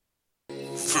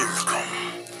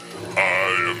Welcome.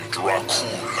 I am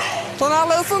Dracula. Can I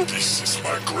listen? This is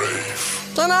my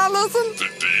grave. Can I listen? The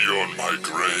D on my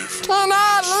grave Can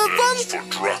I listen?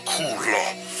 stands for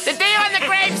Dracula. The D on the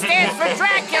grave stands for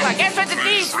Dracula. Guess what the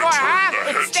D's for, huh?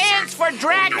 It stands for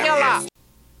Dracula.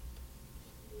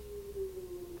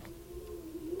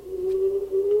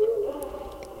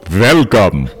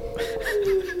 Welcome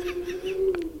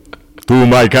to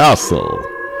my castle.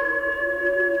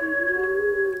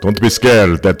 Don't be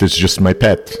scared, that is just my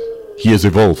pet. He is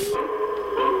a wolf.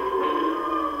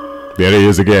 There he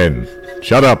is again.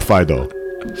 Shut up, Fido.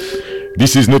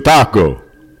 This is Nutaku,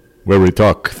 where we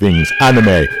talk things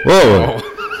anime,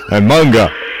 and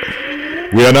manga.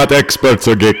 We are not experts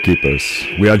or gatekeepers.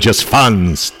 We are just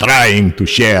fans trying to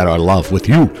share our love with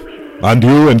you. And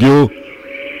you.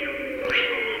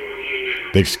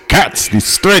 These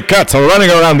stray cats are running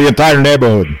around the entire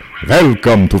neighborhood.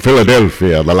 Welcome to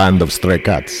Philadelphia, the land of stray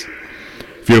cats.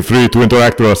 Feel free to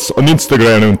interact with us on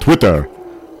Instagram and Twitter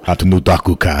at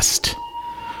NutakuCast.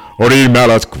 Or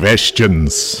email us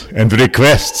questions and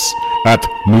requests at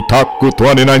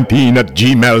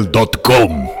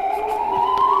nutaku2019@gmail.com.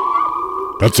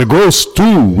 That's a ghost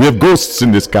too. We have ghosts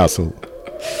in this castle.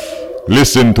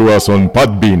 Listen to us on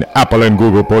Podbean, Apple and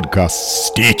Google Podcasts,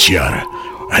 Stitcher,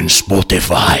 and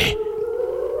Spotify.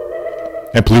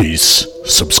 And please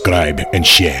subscribe and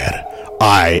share.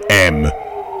 I am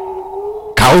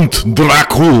Count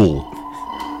Dracul.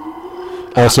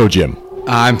 Also Jim.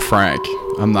 I'm Frank.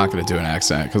 I'm not going to do an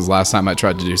accent because last time I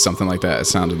tried to do something like that, it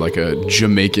sounded like a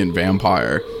Jamaican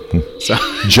vampire. So,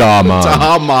 Jaman.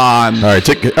 Jaman. All right,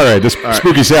 this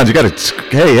spooky sounds. You got to.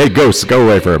 Hey, ghosts, go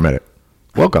away for a minute.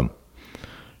 Welcome.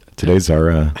 Today's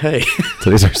our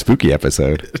spooky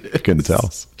episode. You couldn't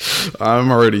tell.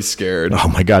 I'm already scared. Oh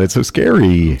my god, it's so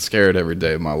scary. I'm scared every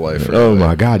day of my life. Really. Oh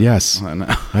my god, yes. I know.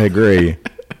 I agree.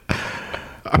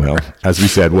 Well, as we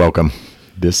said, welcome.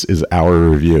 This is our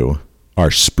review,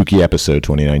 our spooky episode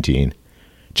 2019.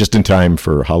 Just in time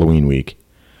for Halloween week,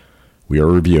 we are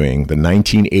reviewing the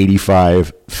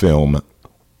 1985 film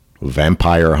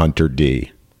Vampire Hunter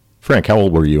D. Frank, how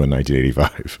old were you in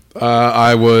 1985?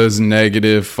 I was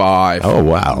 -5. Oh,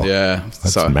 wow. Yeah.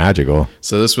 That's magical.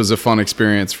 So this was a fun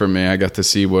experience for me. I got to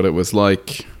see what it was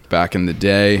like back in the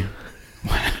day.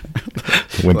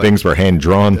 When things were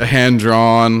hand-drawn.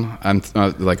 Hand-drawn. And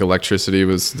like electricity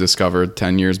was discovered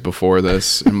 10 years before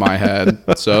this in my head.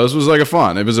 So this was like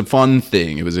it was a fun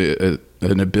thing. It was an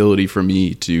ability for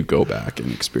me to go back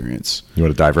and experience. You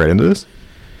want to dive right into this?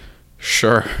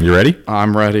 Sure. You ready?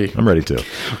 I'm ready. I'm ready too.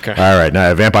 Okay. All right.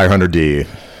 Now, Vampire Hunter D,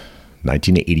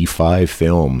 1985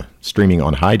 film, streaming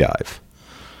on High Dive.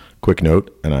 Quick note,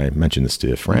 and I mentioned this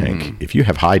to Frank, if you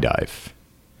have High Dive,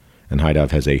 and High Dive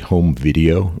has a home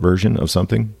video version of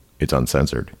something, it's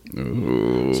uncensored.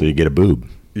 Ooh. So you get a boob.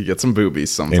 You get some boobies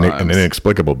sometimes. An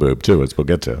inexplicable boob, too, as we'll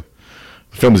get to.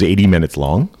 The film is 80 minutes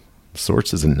long.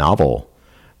 Source is a novel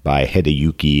by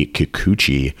Hideyuki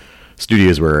Kikuchi.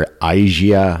 Studios were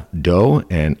Aijia Do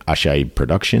and Ashai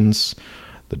Productions.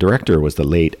 The director was the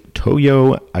late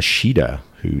Toyo Ashida,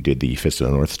 who did the Fist of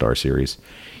the North Star series.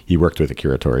 He worked with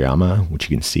Akira Toriyama, which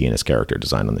you can see in his character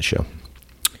design on the show.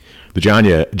 The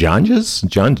Ganjas? The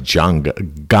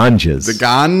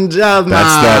Ganja.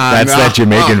 That's that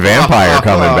Jamaican vampire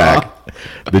coming back.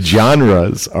 The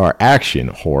genres are action,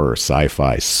 horror,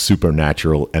 sci-fi,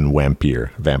 supernatural, and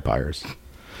vampires.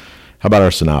 How about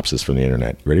our synopsis from the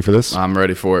internet? Ready for this? I'm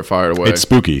ready for it. Fire it away. It's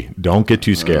spooky. Don't get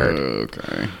too scared.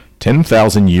 Okay.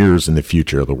 10,000 years in the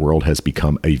future, the world has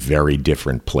become a very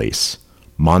different place.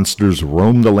 Monsters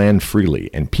roam the land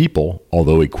freely, and people,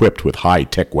 although equipped with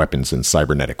high-tech weapons and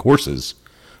cybernetic horses,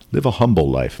 live a humble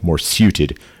life more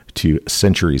suited to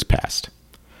centuries past.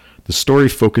 The story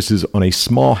focuses on a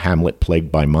small hamlet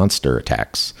plagued by monster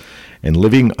attacks and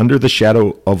living under the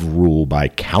shadow of rule by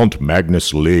Count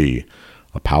Magnus Lee,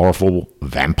 a powerful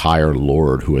vampire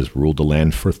lord who has ruled the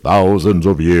land for thousands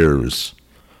of years.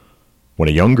 When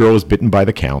a young girl is bitten by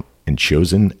the Count and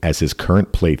chosen as his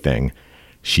current plaything,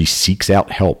 she seeks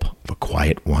out help of a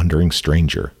quiet wandering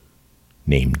stranger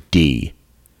named D.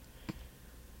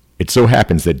 It so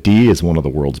happens that D is one of the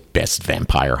world's best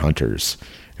vampire hunters,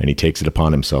 and he takes it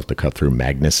upon himself to cut through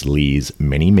Magnus Lee's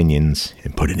many minions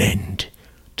and put an end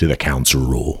to the Count's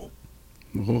rule.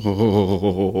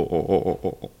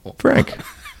 Frank,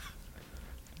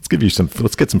 let's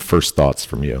get some first thoughts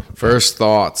from you. First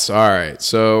thoughts. All right.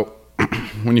 So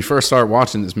when you first start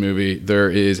watching this movie, there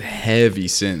is heavy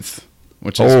synth,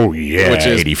 which is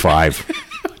 85.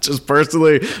 Which is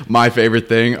personally my favorite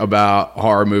thing about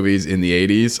horror movies in the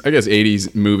 80s. I guess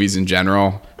 80s movies in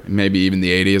general. maybe even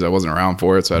the 80s. I wasn't around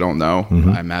for it, so I don't know.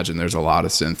 Mm-hmm. I imagine there's a lot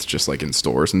of synth just like in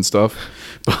stores and stuff.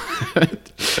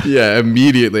 But yeah,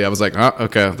 immediately I was like, oh,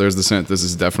 okay, there's the synth. This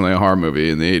is definitely a horror movie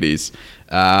in the 80s.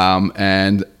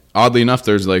 And oddly enough,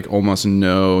 there's like almost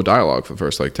no dialogue for the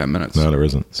first like 10 minutes. No, there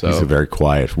isn't. So, he's a very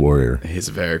quiet warrior. He's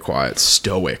very quiet,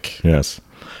 stoic. Yes.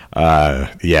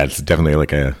 Yeah, it's definitely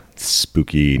like a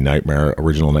spooky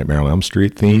original Nightmare on Elm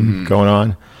Street theme going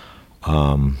on.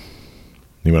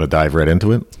 You want to dive right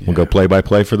into it? We'll go play by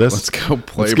play for this. Let's go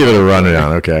play. Let's give it a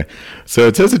rundown. Okay. So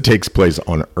it says it takes place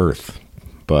on Earth,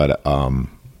 but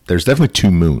there's definitely 2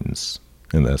 moons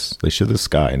in this. They show the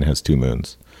sky and it has 2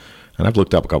 moons. And I've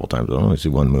looked up a couple times. I only see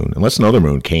 1 moon, unless another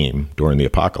moon came during the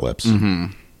apocalypse.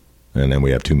 Mm-hmm. And then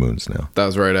we have 2 moons now. That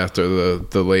was right after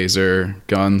the laser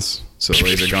guns. So the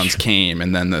laser guns came,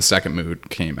 and then the second moon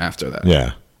came after that.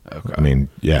 Yeah. Okay. I mean,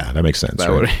 yeah, that makes sense. That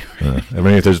right? I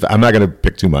mean, I'm not going to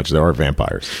pick too much. There are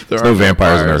vampires. There's no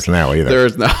vampires on Earth now either.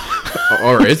 There's no,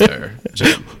 or is there?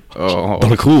 Oh,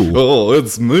 cool. Oh,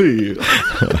 it's me.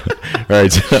 All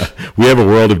right, so we have a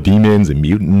world of demons and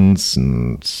mutants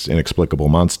and inexplicable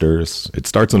monsters. It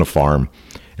starts on a farm,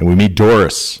 and we meet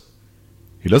Doris.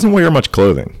 He doesn't wear much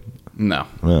clothing. No.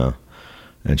 Yeah.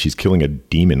 And she's killing a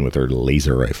demon with her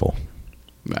laser rifle.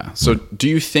 Yeah. So do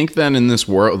you think then in this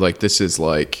world, like this is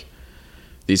like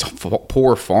these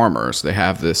poor farmers, they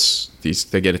have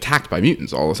they get attacked by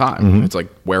mutants all the time. Mm-hmm. It's like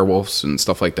werewolves and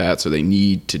stuff like that. So they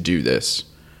need to do this.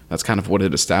 That's kind of what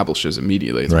it establishes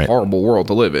immediately. It's a horrible world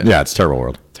to live in. Yeah, it's a terrible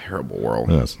world. Terrible world.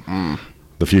 Yes.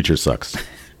 The future sucks.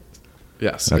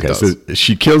 Yes. Okay, so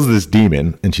she kills this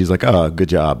demon, and she's like, "Oh, good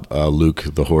job, Luke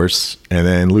the horse." And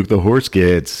then Luke the horse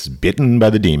gets bitten by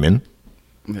the demon.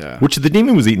 Yeah. Which the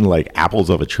demon was eating like apples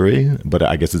off a tree, but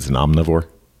I guess it's an omnivore.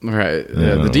 Right.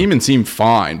 Yeah. The demon seemed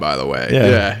fine, by the way.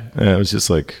 Yeah. It was just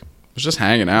like. It was just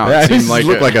hanging out. Yeah, it seemed like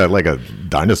looked like a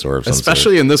dinosaur of some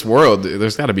especially sort. In this world,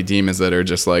 there's got to be demons that are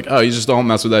just like, oh, you just don't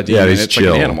mess with that demon. Yeah, he's it's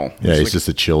chill. Like an animal. Yeah, he's like, just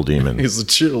a chill demon. He's a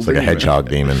chill It's demon. like a hedgehog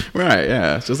demon. Right,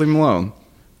 yeah. Just leave him alone.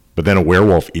 But then a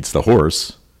werewolf eats the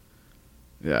horse.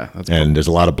 Yeah. And there's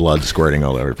a lot of blood squirting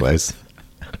all over the place.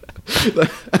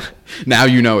 Now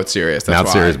you know it's serious. That's now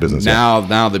it's serious business.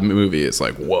 Now the movie is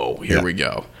like, whoa, here we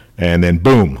go. And then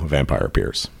boom, a vampire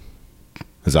appears.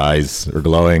 His eyes are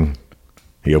glowing.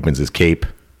 He opens his cape.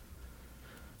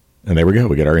 And there we go.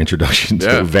 We get our introduction to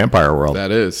the vampire world. That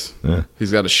is. Yeah.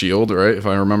 He's got a shield, right? If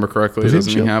I remember correctly.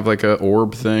 Doesn't he have like a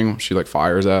orb thing? She like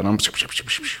fires at him.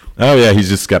 Oh, yeah. He's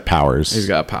just got powers. He's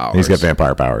got powers. He's got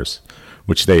vampire powers,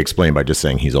 which they explain by just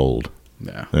saying he's old.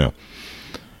 Yeah.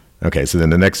 Okay. So then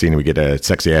the next scene, we get a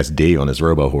sexy ass D on his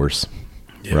robo horse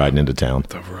riding into town.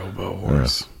 The robo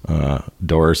horse.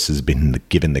 Doris has been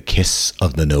given the kiss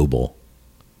of the noble.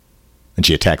 And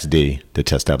she attacks D to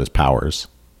test out his powers.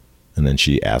 And then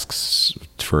she asks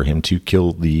for him to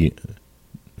kill the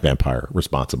vampire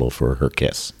responsible for her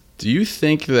kiss. Do you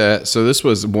think that... So this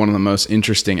was one of the most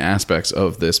interesting aspects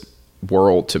of this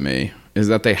world to me, is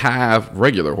that they have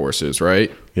regular horses, right?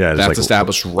 Yeah. That's like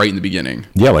established right in the beginning.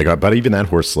 Yeah, but even that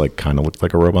horse like kind of looked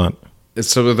like a robot.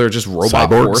 So they're just robot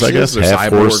cyborgs, horses? I guess. They're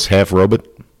half cyborg. Horse, half robot.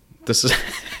 This is...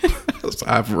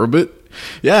 half robot?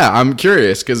 Yeah, I'm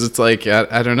curious because it's like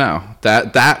I don't know.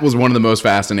 That was one of the most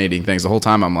fascinating things. The whole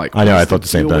time I'm like, I know, I thought the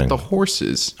same thing. With the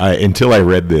horses, until I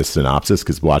read this synopsis,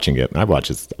 because watching it, and I've watched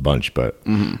this a bunch, but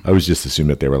I was just assuming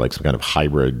that they were like some kind of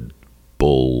hybrid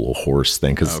bull horse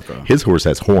thing because his horse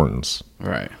has horns,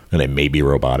 right? And they may be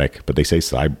robotic, but they say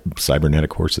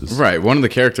cybernetic horses, right? One of the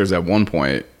characters at one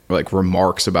point like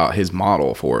remarks about his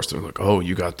model of horse. They're like,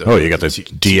 you got the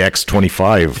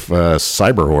DX25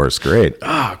 cyber horse. Great.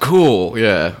 Cool.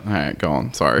 Yeah. All right, go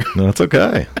on. Sorry. No, it's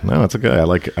okay. I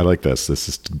like this. This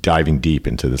is diving deep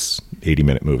into this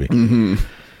 80-minute movie. Mm-hmm.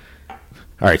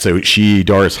 All right, so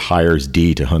Doris hires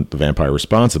D to hunt the vampire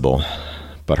responsible,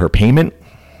 but her payment,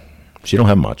 she don't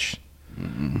have much.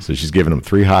 Mm-hmm. So she's giving him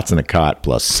 3 hots and a cot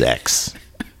plus sex.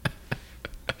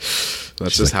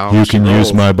 That's just like, how you can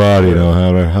use my body,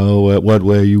 what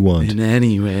way you want. In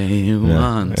any way you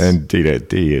want. And D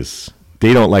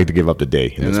don't like to give up the D.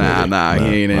 He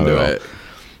ain't into it.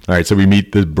 All right, so we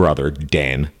meet the brother,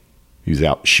 Dan, who's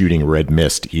out shooting red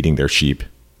mist, eating their sheep.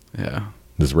 Yeah.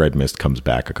 This red mist comes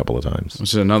back a couple of times. Which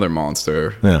is another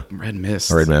monster. Yeah. Red mist.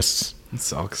 Red mists. It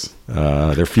sucks.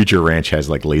 Their future ranch has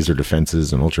like laser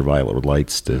defenses and ultraviolet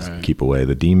lights to keep away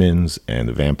the demons and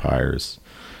the vampires.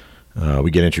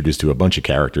 We get introduced to a bunch of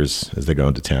characters as they go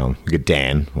into town. We get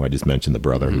Dan, who I just mentioned, the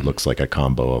brother, who looks like a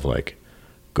combo of like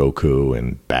Goku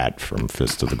and Bat from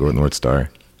Fist of the North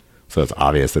Star. So it's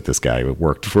obvious that this guy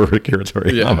worked for Akira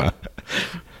Toriyama.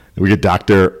 We get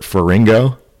Dr.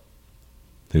 Faringo,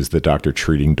 who's the doctor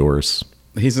treating Doris.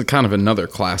 He's a kind of another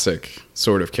classic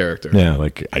sort of character. Yeah,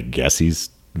 like I guess he's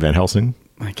Van Helsing.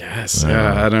 I guess.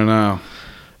 Yeah, I don't know.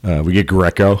 We get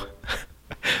Greco,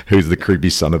 who's the creepy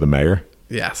son of the mayor.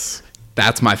 Yes.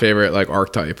 That's my favorite like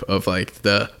archetype of like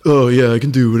the, oh yeah, I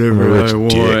can do whatever Rich I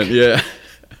want. dick. Yeah.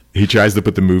 He tries to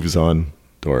put the moves on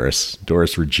Doris.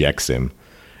 Doris rejects him.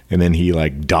 And then he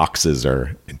like doxes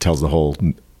her and tells the whole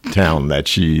town that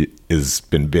she has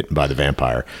been bitten by the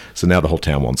vampire. So now the whole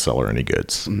town won't sell her any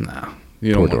goods. No.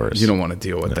 You Poor don't want, Doris. you don't want to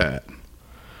deal with that.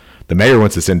 The mayor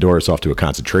wants to send Doris off to a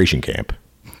concentration camp.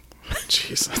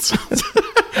 Jeez, that sounds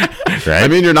Right? I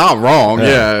mean, you're not wrong.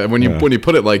 Yeah. When you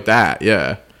put it like that,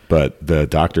 yeah. But the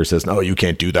doctor says, no, you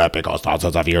can't do that because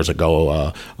thousands of years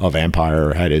ago, a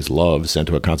vampire had his love sent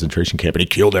to a concentration camp and he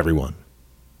killed everyone.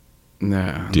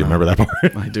 No. Do you remember that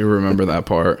part? I do remember that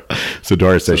part. So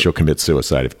Doris says she'll commit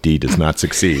suicide if Dee does not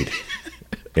succeed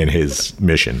in his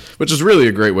mission. Which is really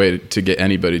a great way to get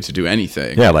anybody to do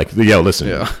anything. Yeah, like, listen,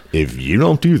 Yeah. if you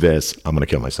don't do this, I'm going to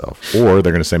kill myself. Or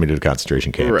they're going to send me to the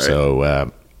concentration camp. Right.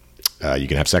 So you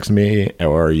can have sex with me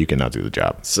or you cannot do the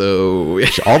job. So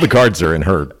All the cards are in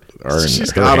her.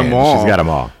 She's got them all. She's got them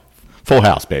all. Full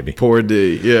house, baby. poor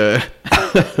D. Yeah.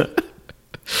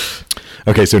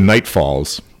 Okay, so night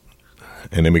falls.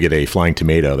 And then we get a flying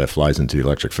tomato that flies into the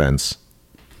electric fence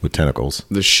with tentacles.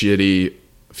 The shitty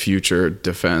future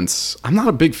defense. I'm not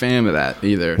a big fan of that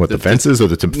either. What, the fences or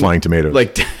the flying tomatoes?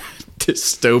 Like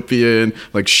dystopian,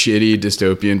 like shitty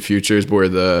dystopian futures where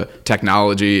the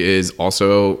technology is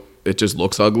also, it just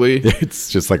looks ugly. It's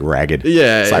just like ragged.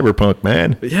 Yeah. Cyberpunk,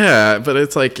 man. Yeah, but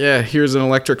it's like, yeah, here's an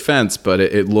electric fence, but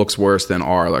it looks worse than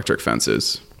our electric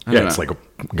fences. I Yeah, don't it's know.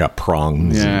 like got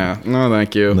prongs. Yeah, no,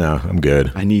 thank you. No, I'm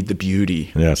good. I need the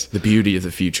beauty. Yes. The beauty of the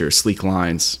future. Sleek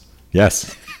lines.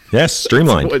 Yes. Yes,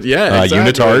 streamlined. Yeah,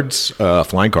 exactly. Unitards,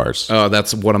 flying cars. Oh,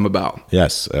 that's what I'm about.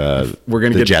 Yes. We're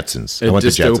going to the get Jetsons. a I want the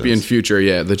dystopian Jetsons. future.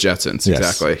 Yeah, the Jetsons.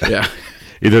 Yes. Exactly. Yeah.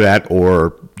 Either that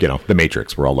or, the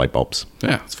Matrix. We're all light bulbs.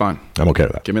 Yeah, it's fine. I'm okay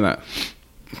with that. Give me that.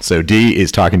 So Dee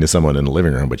is talking to someone in the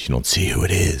living room, but you don't see who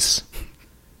it is.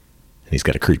 And he's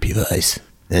got a creepy voice.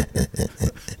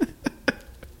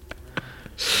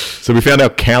 So we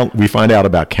find out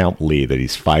about Count Lee, that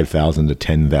he's 5,000 to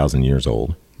 10,000 years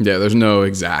old. Yeah, there's no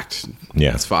exact.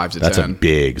 Yeah, It's 5 to that's 10. a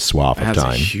big swath of That's a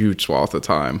time. huge swath of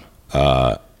time.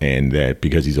 And that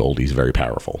because he's old, he's very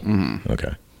powerful. Mm-hmm.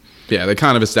 Okay, Yeah, they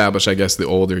kind of establish, I guess, the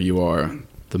older you are,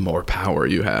 the more power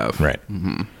you have. right.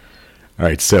 All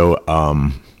right, so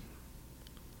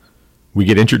we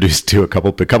get introduced to a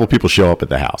couple people show up at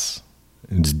the house.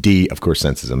 And Dee, of course,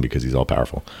 senses him because he's all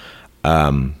powerful.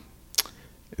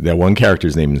 That one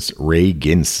character's name is Ray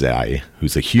Ginsai,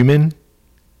 who's a human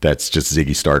that's just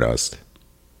Ziggy Stardust.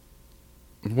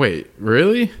 Wait,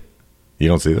 really? You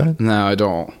don't see that? No, I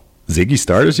don't. Ziggy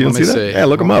Stardust? You don't see that? Yeah,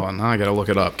 look him Hold up. on, now I got to look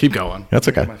it up. Keep going. That's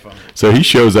okay. My phone. So he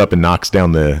shows up and knocks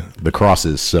down the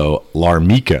crosses. So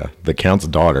Larmika, the Count's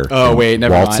daughter, Oh, wait,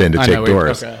 never waltz mind. in to I take know,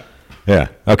 Doris. okay. Yeah.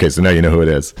 Okay, so now you know who it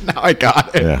is. Now I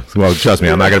got it. Yeah. Well, trust me,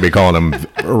 I'm not going to be calling him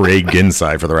Ray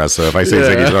Ginsai for the rest. So if I say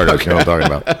Ziggy Stardust, you know what I'm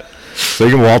talking about. So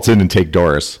you can waltz in and take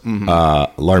Doris.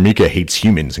 Larmika hates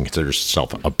humans and considers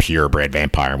herself a purebred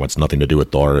vampire and wants nothing to do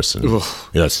with Doris. And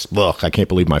yes, look, I can't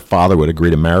believe my father would agree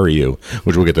to marry you,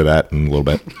 which we'll get to that in a little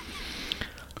bit.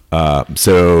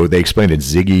 So they explain that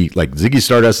Ziggy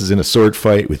Stardust is in a sword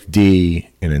fight with Dee,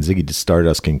 and then Ziggy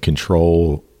Stardust can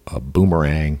control a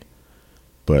boomerang,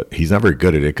 but he's not very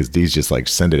good at it because Dee's just like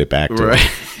sending it back to Right.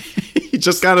 him. He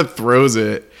just kind of throws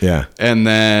it. Yeah. And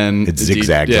then It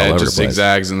zigzags all it over just the place.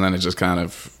 zigzags, and then it just kind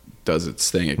of does its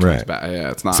thing. It comes Right. back.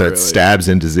 Yeah, it's not So really. it stabs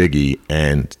into Ziggy,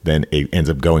 and then it ends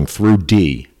up going through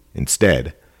Dee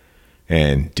instead.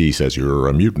 And Dee says, "You're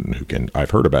a mutant who can.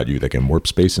 I've heard about you that can warp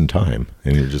space and time."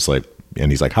 And you're just like,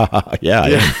 and he's like, "Ha ha, yeah." I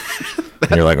am."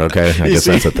 And you're like, "Okay, I guess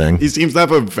that's a thing." He seems to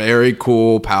have a very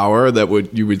cool power that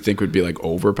you would think would be like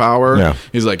overpower. Yeah.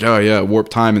 He's like, oh yeah, warp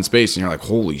time and space, and you're like,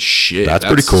 holy shit, That's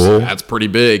pretty cool. That's pretty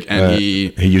big, and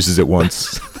he uses it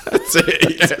once. that's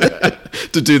it, yeah.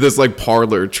 To do this like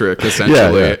parlor trick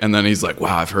essentially, Yeah. and then he's like,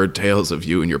 wow, I've heard tales of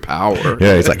you and your power.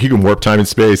 Yeah, he's like, "You can warp time and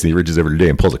space," and he reaches over to Dee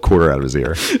and pulls a quarter out of his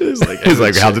ear. He's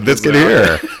like, How did this get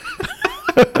here?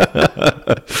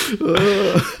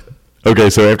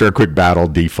 Okay, so after a quick battle,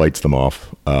 Dee fights them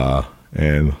off,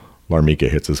 and Larmika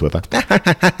hits us with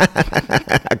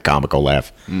a comical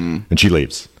laugh, and she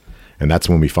leaves. And that's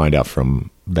when we find out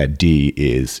that Dee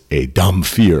is a dumb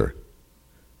fear,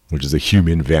 which is a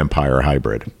human vampire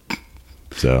hybrid.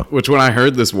 So Which when I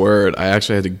heard this word, I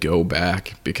actually had to go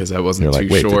back because I wasn't you're too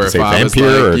like, wait, sure did they if say I was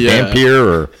vampire like, or yeah, vampire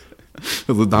or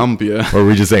the dumpia. were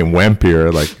we just saying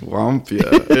vampire? Like,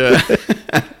 Lumpia.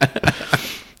 Yeah.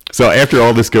 so after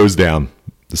all this goes down,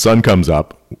 The sun comes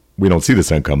up. We don't see the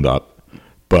sun come up,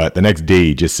 but the next day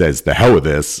he just says, "The hell with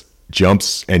this."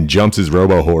 Jumps his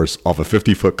robo horse off a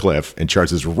 50-foot cliff and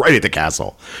charges right at the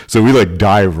castle. So we like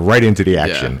dive right into the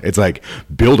action. Yeah. It's like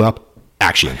build up,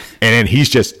 action, and then he's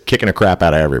just kicking the crap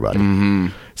out of everybody.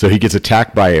 So he gets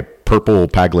attacked by a purple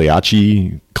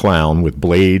Pagliacci clown with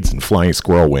blades and flying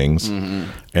squirrel wings, and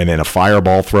then a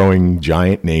fireball throwing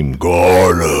giant named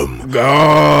Gooooleem,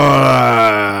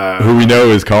 who we know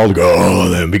is called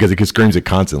Gooooleem because he screams it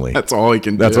constantly. That's all he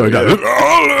can do. That's all he does.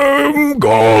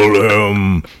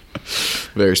 Gooooleem.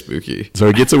 Very spooky. So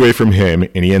he gets away from him,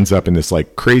 and he ends up in this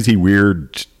like crazy,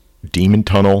 weird demon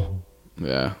tunnel.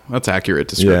 Yeah, that's accurate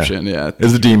description. Yeah,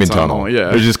 It's a demon tunnel.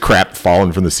 Yeah, There's just crap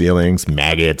falling from the ceilings,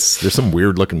 maggots. There's some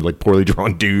weird looking, like poorly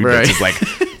drawn dude. Right. That's just like,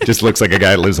 just looks like a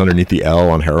guy that lives underneath the L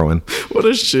on heroin. what a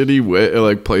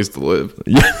shitty place to live.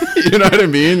 You know what I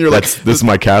mean? You're like, This is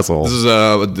my castle. this is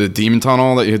the demon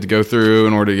tunnel that you had to go through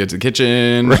in order to get to the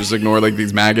kitchen. Right. Just ignore like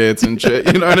these maggots and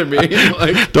shit. You know what I mean?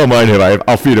 Like, Don't mind him.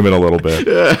 I'll feed him in a little bit.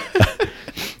 Yeah.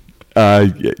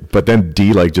 But then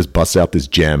D like just busts out this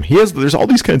gem. There's all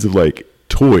these kinds of like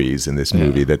toys in this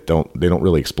movie that don't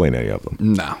really explain any of them.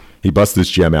 no. He busts this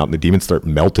gem out, and the demons start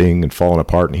melting and falling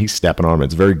apart, and he's stepping on them.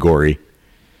 It's very gory.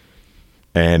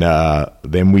 And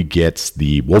then we get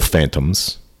the wolf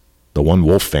phantoms. The one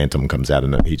wolf phantom comes out,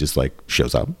 and he just like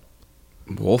shows up.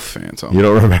 Wolf Phantom. You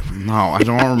don't remember? No, I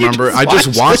don't remember. I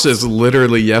just watched this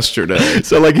literally yesterday.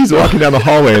 So like he's walking down the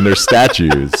hallway, and there's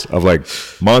statues of like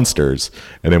monsters,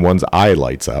 and then one's eye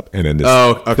lights up, and then this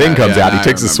thing comes out. He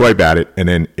takes a swipe at it, and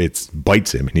then it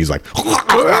bites him, and he's like,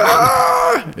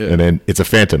 and then it's a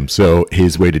phantom. So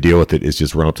his way to deal with it is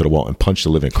just run up to the wall and punch the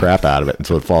living crap out of it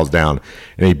until it falls down,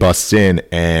 and he busts in,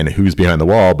 and who's behind the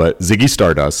wall? But Ziggy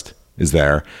Stardust is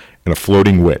there, and a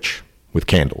floating witch with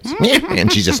candles,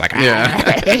 and she's just like,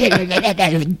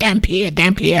 Damp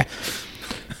here.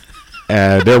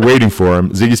 they're waiting for him.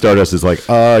 Ziggy Stardust is like,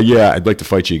 yeah, I'd like to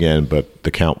fight you again, but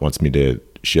the Count wants me to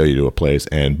show you to a place,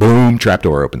 and boom,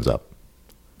 trapdoor opens up.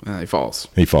 He falls.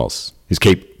 He falls. His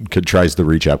cape tries to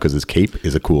reach out because his cape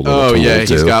is a cool little tool. Yeah,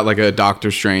 too. he's got like a Doctor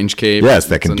Strange cape. Yes,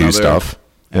 that can do stuff.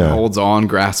 And Yeah. holds on,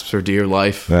 grasps for dear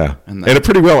life. Yeah, and a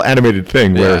pretty well animated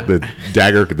thing where Yeah. the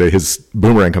dagger, his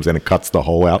boomerang comes in and cuts the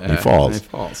hole out, and he falls.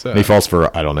 Yeah. And he falls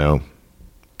for, I don't know,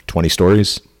 20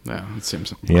 stories. Yeah, it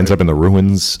seems. He ends up in the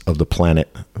ruins of the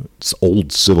planet's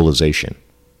old civilization,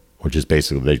 which is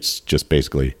basically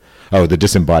the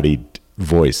disembodied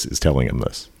voice is telling him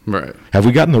this. Right. Have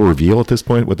we gotten the reveal at this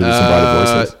point? What the disembodied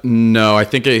voice is? No, I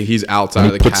think he's outside When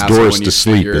of he the puts castle. Doris when to you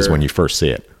sleep figure- is when you first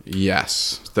see it.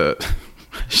 Yes.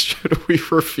 Should we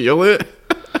reveal it?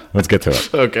 Let's get to it.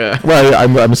 Okay. Well,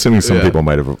 I'm assuming some people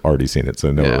might have already seen it,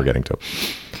 so know what we're getting to.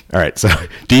 All right, so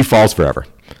D falls forever.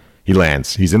 He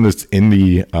lands. He's in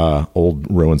the old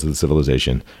ruins of the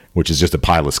civilization, which is just a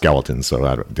pile of skeletons. So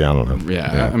I don't know.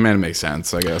 Yeah, I mean, it makes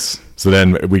sense, I guess. So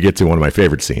then we get to one of my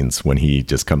favorite scenes when he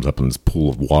just comes up in this pool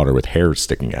of water with hair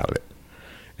sticking out of it.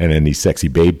 And then these sexy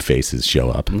babe faces show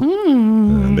up.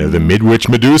 And they're the Midwich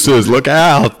Medusas. Look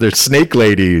out. They're snake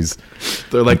ladies.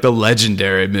 They're like the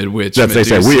legendary Midwich. That's they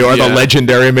say. We are the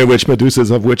legendary Midwich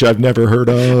Medusas, of which I've never heard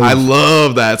of. I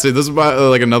love that. See, this is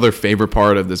like another favorite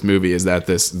part of this movie is that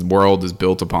this world is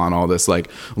built upon all this like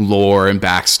lore and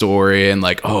backstory and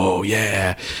like, oh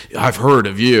yeah, I've heard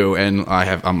of you, and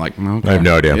I'm like, okay. I have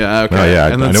no idea. Yeah, okay. Oh,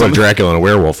 yeah, And I know what Dracula and a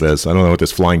werewolf is. I don't know what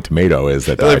this flying tomato is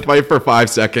that They died. fight for 5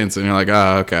 seconds, and you're like,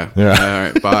 oh, okay. Yeah.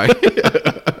 All right, bye.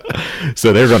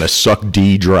 So they're going to suck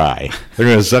D dry. They're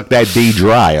going to suck that D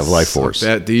dry of life force.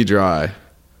 That D dry.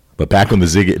 But back on the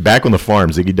farm,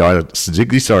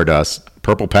 Ziggy Stardust,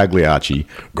 Purple Pagliacci,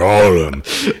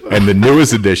 Gooooleem, and the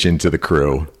newest addition to the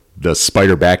crew, the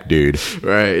SpiderBack dude,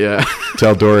 Right, yeah.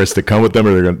 tell Doris to come with them,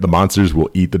 or the monsters will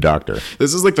eat the doctor.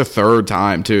 This is like the 3rd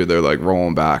time, too. They're like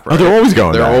rolling back, right? Oh, they're always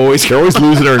going back. They're always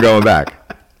losing her and going back.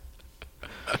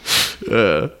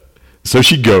 So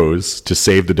she goes to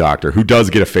save the doctor, who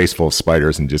does get a face full of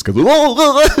spiders and just goes,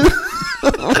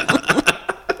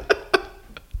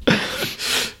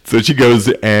 So she goes,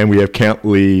 and we have Count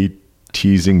Lee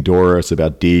teasing Doris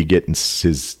about D getting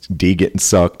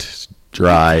sucked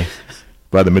dry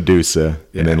by the Medusa,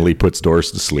 and then Lee puts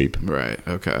Doris to sleep. Right,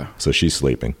 okay. So she's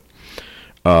sleeping.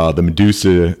 The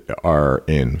Medusa are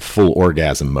in full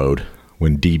orgasm mode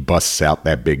when D busts out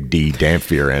that big D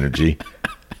Dampier energy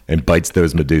and bites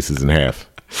those Medusas in half.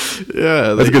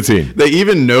 Yeah. That's a good scene. They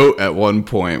even note at one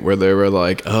point where they were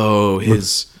like, oh,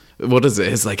 what is it?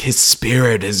 His like his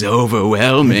spirit is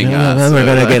overwhelming us. We're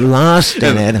gonna get lost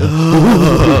in it.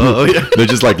 Oh, yeah. They're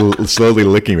just like slowly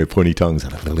licking with pointy tongues.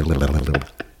 That's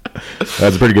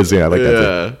a pretty good scene. I like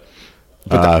that too.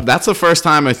 But that's the first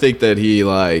time I think that he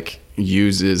like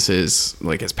uses his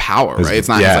power, right? It's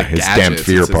not his gadgets. damn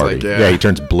fear party. Like, yeah, he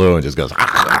turns blue and just goes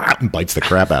and bites the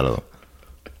crap out of them.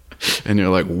 And you're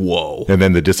like, whoa. And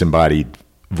then the disembodied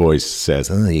voice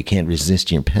says, "Oh, you can't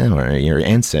resist your power, your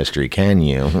ancestry, can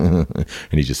you?" And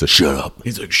he just says, "Shut up."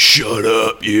 He's like, "Shut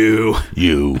up, you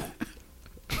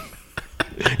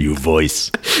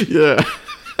voice." Yeah.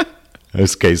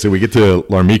 Okay, so we get to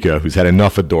Larmika, who's had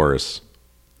enough of Doris,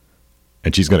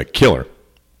 and she's going to kill her.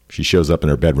 She shows up in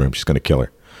her bedroom. She's going to kill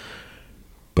her.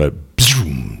 But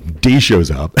D shows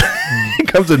up. He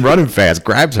comes in running fast,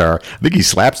 grabs her. I think he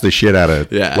slaps the shit out of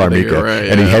Larmika, right,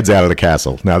 and he heads out of the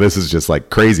castle. Now, this is just like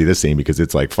crazy, this scene, because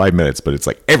it's like 5 minutes, but it's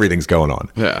like everything's going on.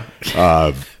 Yeah.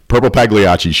 Purple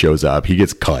Pagliacci shows up. He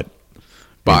gets cut.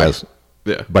 By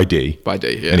D. By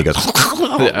D, yeah. And he goes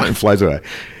and flies away.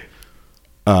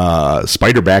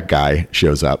 SpiderBack guy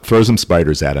shows up, throws some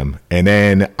spiders at him, and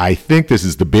then I think this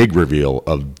is the big reveal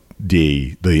of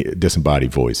D, the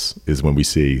disembodied voice, is when we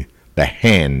see the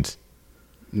hand.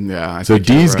 Yeah. So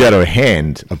D's got a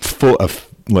hand, a full of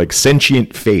like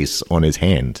sentient face on his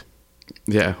hand.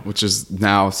 Yeah, which is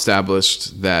now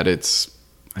established that it's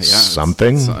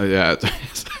something. I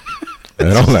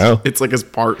don't know. It's like his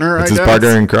partner. It's I his guess.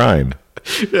 partner in crime.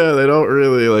 Yeah, they don't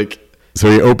really like. So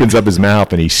he opens up his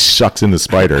mouth and he sucks in the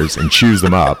spiders and chews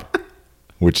them up.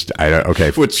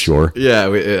 Sure. Yeah,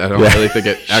 I don't really think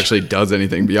it actually does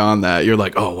anything beyond that. You're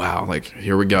like, oh wow, like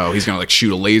here we go. He's gonna like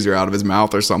shoot a laser out of his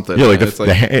mouth or something. Yeah, like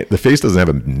the face doesn't have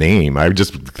a name. I would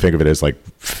just think of it as like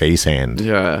face hand.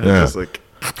 Yeah. Just like.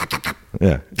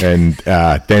 Yeah, and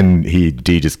then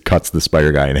D just cuts the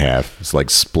spider guy in half. It's like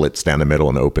splits down the middle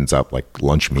and opens up like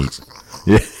lunch meat.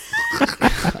 Yeah.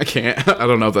 I can't. I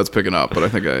don't know if that's picking up, but I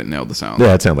think I nailed the sound.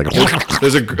 Yeah, it sounded like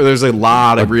there's a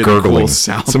lot of really gurgling cool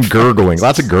sounds. Some gurgling,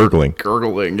 lots of gurgling.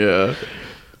 Gurgling, yeah.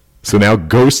 So now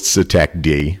ghosts attack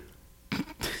D.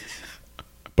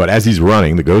 But as he's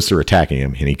running, the ghosts are attacking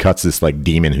him, and he cuts this like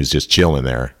demon who's just chilling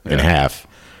there in half.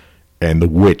 And the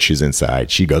witch is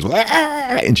inside. She goes,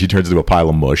 and she turns into a pile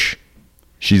of mush.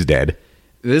 She's dead.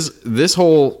 This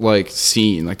whole like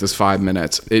scene, like this 5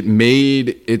 minutes, it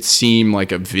made it seem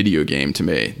like a video game to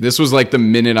me. This was like the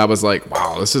minute I was like,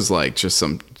 wow, this is like just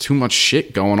some too much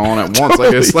shit going on at once.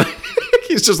 Like it's like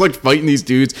he's just like fighting these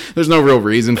dudes. There's no real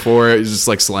reason for it. He's just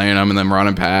like slaying them and then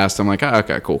running past. I'm like,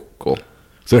 okay, cool.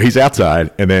 So he's outside,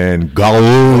 and then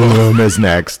Gooooleem is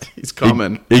next. He's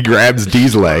coming. He grabs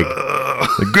D's leg.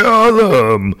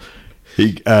 Gooooleem.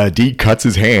 D cuts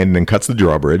his hand and cuts the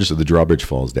drawbridge, so the drawbridge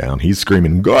falls down. He's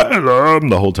screaming Gollum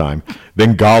the whole time.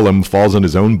 Then Gollum falls on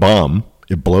his own bomb.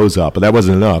 It blows up, but that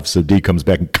wasn't enough, so D comes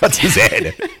back and cuts his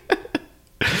head.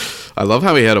 I love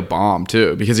how he had a bomb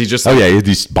too, because he just he had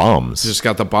these bombs. He just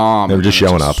got the bomb. They were just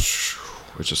showing up.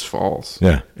 It just falls.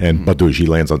 Yeah, and Badouche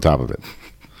lands on top of it.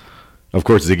 Of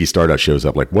course, Ziggy Stardust shows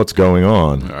up like, what's going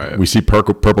on? Right. We see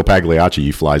Purple Pagliacci.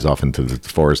 He flies off into the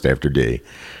forest after D.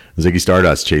 Ziggy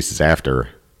Stardust chases after,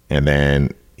 and then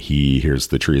he hears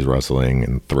the trees rustling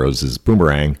and throws his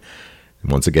boomerang.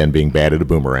 And once again, being bad at a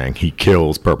boomerang, he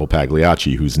kills Purple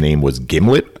Pagliacci, whose name was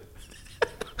Gimlet.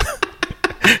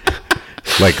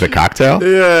 Like the cocktail?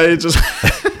 Yeah, he just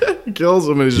kills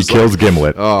him. And he kills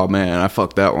Gimlet. Oh, man, I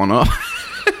fucked that one up.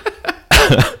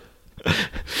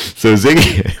 So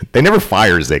Ziggy, they never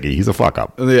fire Ziggy. He's a fuck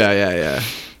up. Yeah.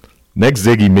 Next,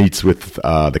 Ziggy meets with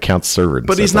the Count's servants.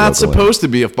 But he's not supposed to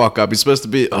be a fuck up. He's supposed to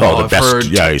be the best.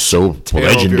 Yeah, he's so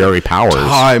legendary powers,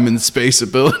 time and space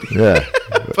ability. Yeah,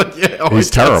 but he's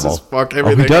terrible. Fuck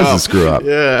everything all he does up. is screw up.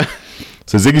 Yeah.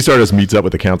 So Ziggy Stardust meets up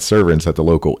with the Count's servants at the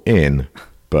local inn,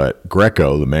 but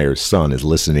Greco, the mayor's son, is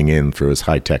listening in through his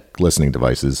high-tech listening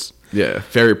devices. Yeah,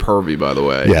 very pervy, by the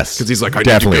way. Yes, because he's like, I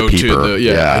definitely need to go to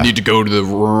the I need to go to the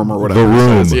room or whatever. The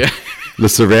room, yeah, the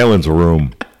surveillance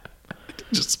room.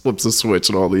 Just flips a switch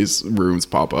and all these rooms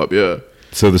pop up. Yeah.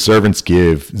 So the servants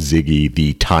give Ziggy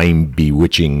the time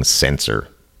bewitching sensor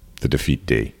to defeat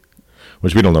D,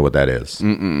 which we don't know what that is.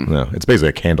 No, it's basically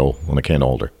a candle on a candle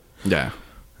holder. Yeah.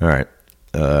 All right.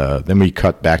 Then we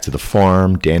cut back to the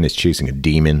farm. Dan is chasing a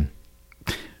demon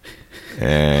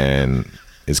and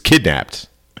is kidnapped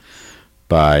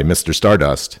by Mr.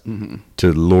 Stardust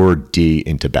to lure D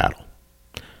into battle.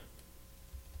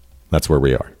 That's where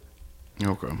we are.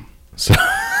 Okay. So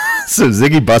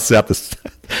Ziggy busts out the.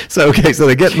 So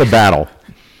they get in the battle.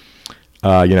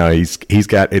 He's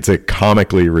got, it's a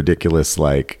comically ridiculous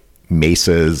like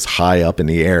mesas high up in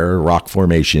the air, rock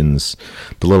formations.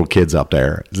 The little kid's up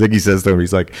there. Ziggy says to him,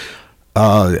 he's like,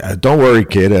 "Don't worry,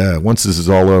 kid. Once this is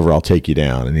all over, I'll take you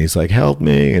down." And he's like, "Help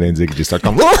me!" And then Ziggy just starts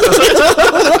going.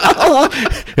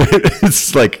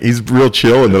 It's like he's real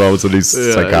chill, and then all of a sudden he's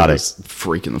psychotic. He's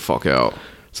freaking the fuck out.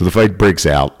 So the fight breaks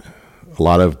out. A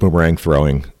lot of boomerang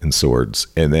throwing and swords.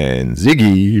 And then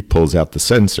Ziggy pulls out the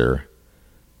sensor,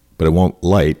 but it won't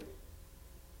light.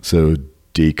 So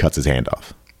D cuts his hand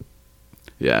off.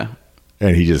 Yeah.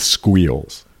 And he just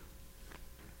squeals.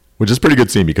 Which is a pretty good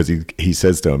scene because he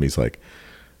says to him, he's like,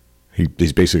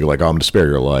 he's basically like, oh, I'm going to spare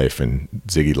your life. And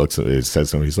Ziggy looks at it,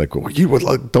 says to him, he's like,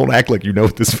 well, don't act like you know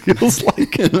what this feels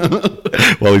like.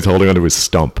 While he's holding onto his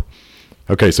stump.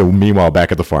 Okay, so meanwhile,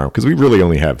 back at the farm, because we really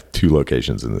only have 2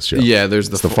 locations in this show. Yeah, there's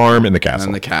the farm and the castle.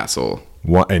 And the castle.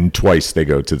 And twice they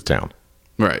go to the town.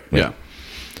 Right, yeah.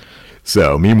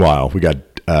 So meanwhile, we got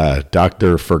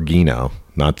Dr. Fergino,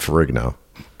 not Ferrigno.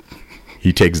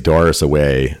 He takes Doris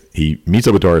away. He meets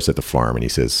up with Doris at the farm, and he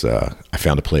says, I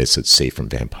found a place that's safe from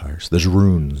vampires. There's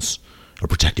runes are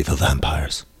protective of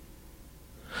vampires.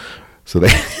 So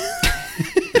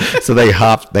they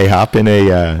hop in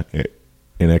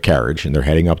a carriage, and they're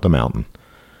heading up the mountain.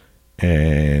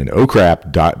 And oh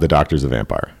crap, the doctor's a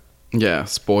vampire. Yeah,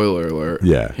 spoiler alert.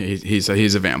 Yeah. He's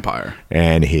a vampire.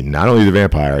 And he not only is a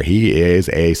vampire, he is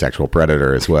a sexual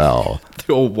predator as well.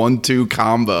 The old 1-2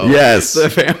 combo. Yes. The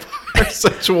vampire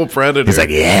sexual predator. He's like,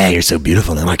 yeah, you're so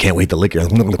beautiful, and I can't wait to lick you.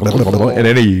 And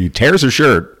then he tears her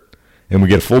shirt, and we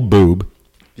get a full boob.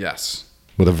 Yes.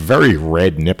 With a very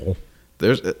red nipple.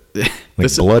 There's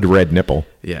blood red nipple.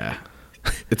 Yeah.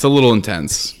 It's a little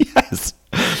intense. Yes.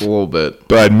 A little bit.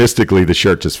 But mystically, the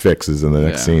shirt just fixes in the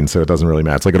next scene, so it doesn't really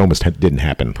matter. It's like it almost didn't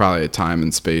happen. Probably a time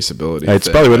and space ability. It's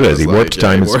probably what it is. He warped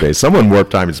time and space. Someone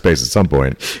warped time and space at some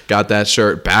point. Got that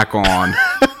shirt back on.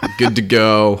 Good to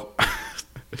go.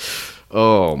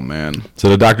 Oh, man. So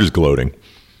the doctor's gloating.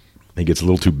 He gets a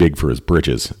little too big for his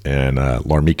britches, and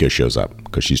Larmika shows up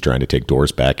because she's trying to take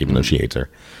Doris back, even though she hates her.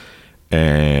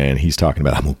 And he's talking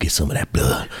about, I'm going to get some of that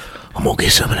blood. I'm going to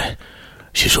get some of that.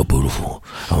 She's so beautiful.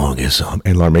 I want to get some.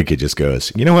 And Larmika just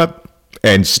goes, you know what?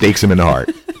 And stakes him in the heart.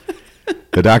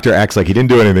 The doctor acts like he didn't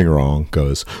do anything wrong.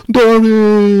 Goes,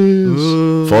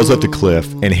 Doris! Falls off the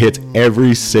cliff and hits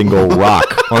every single rock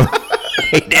on the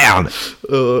way down.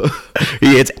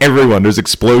 He hits everyone. There's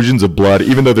explosions of blood.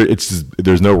 Even though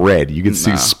there's no red. You can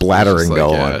see splattering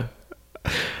go on.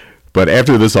 But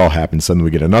after this all happens, suddenly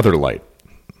we get another light.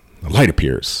 A light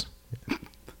appears.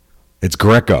 It's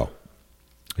Greco.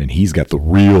 And he's got the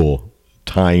real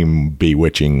time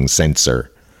bewitching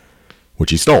sensor,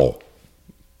 which he stole.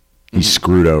 He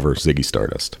screwed over Ziggy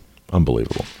Stardust.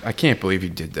 Unbelievable. I can't believe you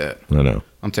did that. I know.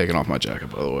 I'm taking off my jacket,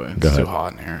 by the way. It's too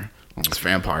hot in here. All this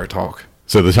vampire talk.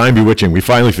 So the time bewitching, we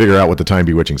finally figure out what the time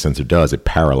bewitching sensor does. It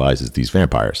paralyzes these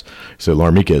vampires. So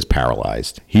Larmika is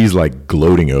paralyzed. He's like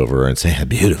gloating over her and saying,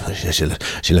 beautiful.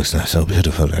 She looks so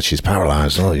beautiful that she's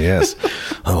paralyzed. Oh, yes.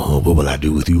 Oh, what will I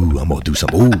do with you? I'm going to do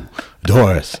something. Ooh,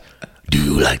 Doris, do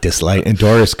you like this light? And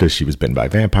Doris, because she was bitten by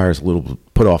vampires, a little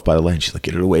put off by the light, she's like,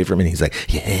 get it away from him. And he's like,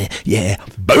 yeah.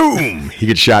 Boom. He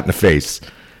gets shot in the face.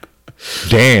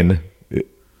 Dan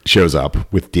shows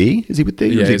up with D. Is he with D?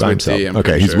 Yeah, or is he he's by with himself? D, I'm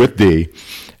okay, pretty he's sure. with D,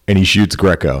 and he shoots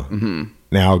Greco. Mm-hmm.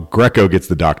 Now, Greco gets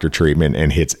the doctor treatment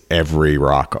and hits every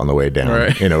rock on the way down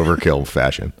in overkill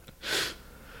fashion.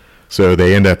 So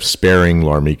they end up sparing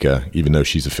Larmika, even though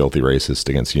she's a filthy racist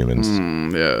against humans.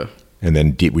 Yeah. And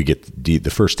then we get D,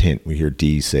 the first hint, we hear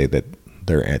D say that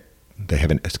they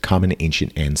have a common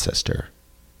ancient ancestor.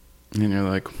 And you're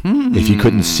like, If you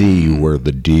couldn't see where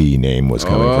the D name was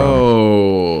coming from.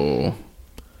 Oh.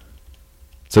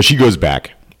 So she goes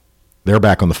back. They're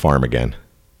back on the farm again.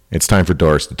 It's time for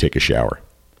Doris to take a shower.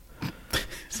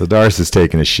 So Doris is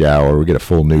taking a shower. We get a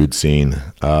full nude scene.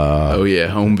 Oh, yeah.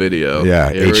 Home video.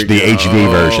 Yeah. The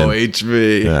HV version. Oh,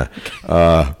 HV. Yeah.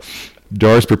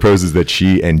 Doris proposes that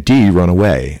she and D run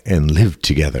away and live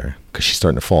together because she's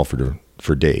starting to fall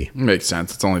for D. Makes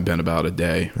sense. It's only been about a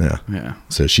day. Yeah.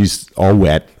 So she's all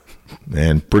wet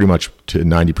and pretty much to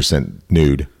 90%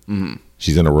 nude. Mm-hmm.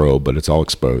 She's in a robe, but it's all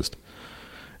exposed.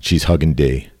 She's hugging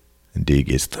D, and D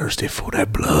gets thirsty for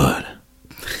that blood.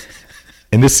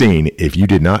 In this scene, if you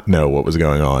did not know what was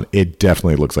going on, it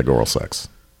definitely looks like oral sex.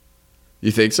 You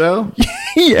think so?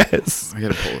 Yes. I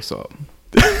gotta pull this up.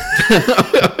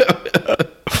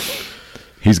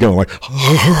 He's going like,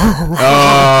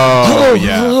 oh,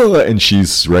 yeah. And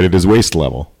she's right at his waist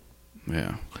level.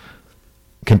 Yeah.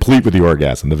 Complete with the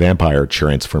orgasm. The vampire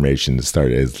transformation is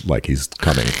like he's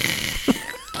coming.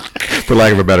 For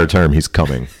lack of a better term, he's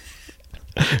coming.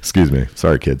 Excuse me.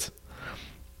 Sorry, kids.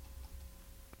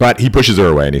 But he pushes her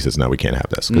away and he says, no, we can't have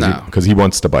this. Because he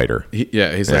wants to bite her.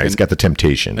 He's got the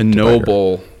temptation. A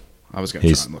noble. I was going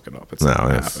to try and look it up. It's not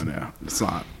going to happen. Yeah. It's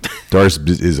not. Doris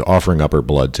is offering up her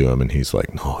blood to him, and he's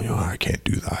like, no, I can't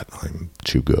do that. I'm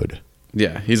too good.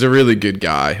 Yeah, he's a really good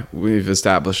guy. We've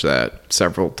established that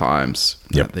several times.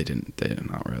 Yep. They didn't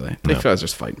not really. They was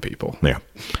just fighting people. Yeah.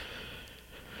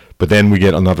 But then we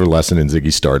get another lesson in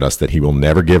Ziggy Stardust that he will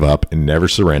never give up and never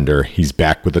surrender. He's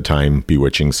back with the time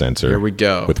bewitching sensor. Here we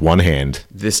go. With one hand.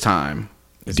 This time.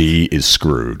 D is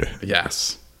screwed.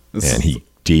 Yes.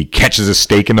 D catches a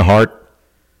stake in the heart,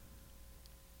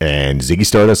 and Ziggy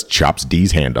Stardust chops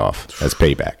D's hand off as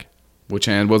payback. Which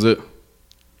hand was it?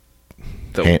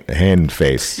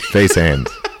 Face hand.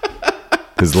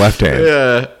 His left hand.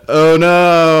 Yeah. Oh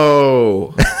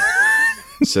no.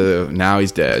 So now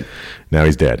he's dead. Now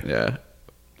he's dead. Yeah.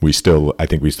 I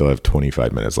think we still have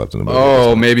 25 minutes left in the movie.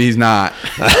 Oh, maybe he's not.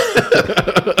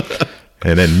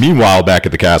 And then meanwhile, back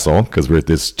at the castle, because we're at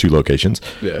these 2 locations.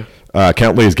 Yeah.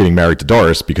 Count Lee is getting married to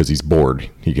Doris because he's bored,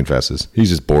 he confesses. He's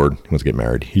just bored. He wants to get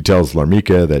married. He tells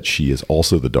Larmika that she is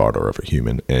also the daughter of a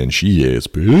human, and she is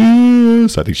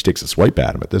pissed. I think she takes a swipe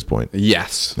at him at this point.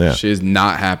 Yes. Yeah. She is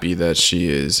not happy that she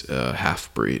is a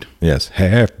half-breed. Yes.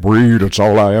 Half-breed, that's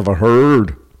all I ever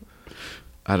heard.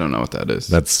 I don't know what that is.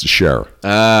 That's Cher.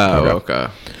 Oh, okay.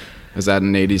 Is that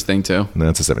an 80s thing too? No,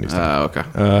 it's a 70s thing. Oh,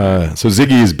 okay. So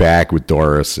Ziggy is back with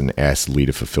Doris and asks Lee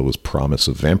to fulfill his promise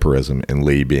of vampirism, and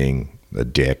Lee, being a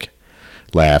dick,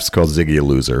 laughs, calls Ziggy a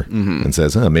loser, and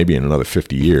says, maybe in another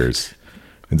 50 years.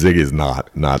 And Ziggy is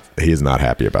not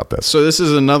happy about this. So this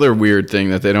is another weird thing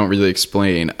that they don't really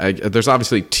explain. There's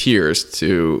obviously tiers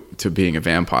to being a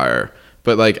vampire.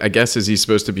 But, like, I guess is he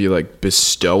supposed to be, like,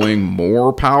 bestowing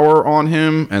more power on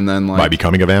him? And then, like... By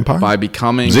becoming a vampire?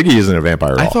 Ziggy isn't a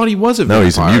vampire at all. I thought he was a vampire, no,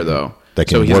 he's a mutant though. That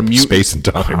can warp space and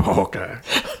time. Oh, okay.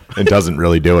 And doesn't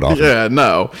really do it often. Yeah,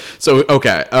 no. So,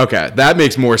 okay. That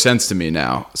makes more sense to me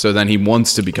now. So then he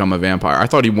wants to become a vampire. I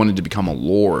thought he wanted to become a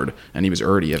lord, and he was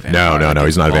already a vampire. No.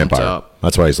 He's not a vampire. Up.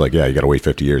 That's why he's like, yeah, you got to wait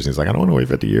 50 years. And he's like, I don't want to wait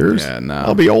 50 years. Yeah, no.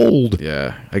 I'll be old.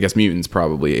 Yeah. I guess mutants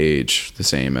probably age the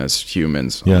same as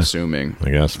humans, I'm assuming. I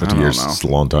guess 50 years is a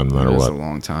long time no matter what. It's a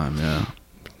long time, yeah.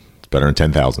 It's better than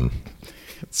 10,000.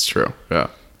 It's true, yeah.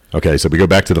 Okay, so we go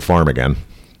back to the farm again.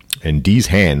 And Dee's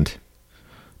hand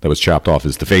that was chopped off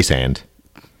is the face hand.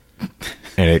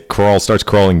 And it starts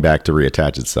crawling back to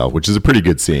reattach itself, which is a pretty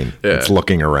good scene. Yeah. It's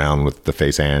looking around with the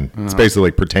face hand. It's basically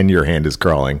like pretend your hand is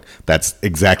crawling. That's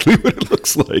exactly what it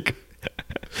looks like.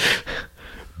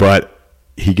 But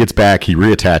he gets back, he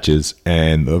reattaches,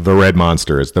 and the red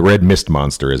mist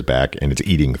monster is back, and it's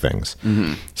eating things.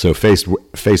 So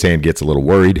face hand gets a little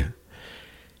worried.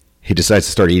 He decides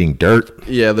to start eating dirt.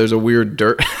 Yeah, there's a weird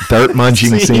dirt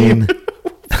munching scene.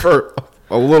 For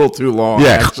a little too long,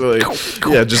 actually.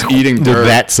 Yeah, just eating dirt.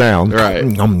 That sound. Right.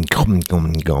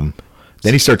 Gum.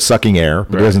 Then he starts sucking air,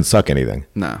 but he doesn't suck anything.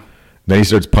 No. Then he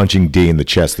starts punching D in the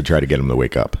chest to try to get him to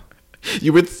wake up.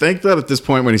 You would think that at this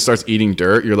point when he starts eating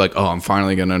dirt, you're like, oh, I'm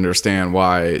finally going to understand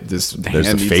why this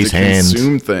hand needs to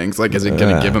consume things. Like, is it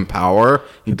going to give him power?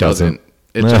 He doesn't.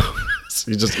 He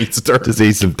just eats dirt. Just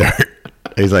eats some dirt.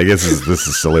 He's like, this is the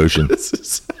solution.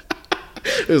 He's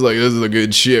like, this is the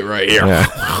good shit right here. Yeah.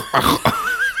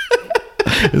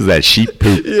 This is that sheep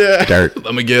poop dirt.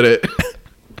 Let me get it.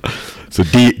 So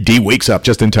D wakes up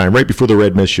just in time, right before the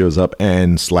red mist shows up,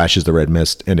 and slashes the red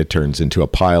mist, and it turns into a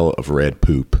pile of red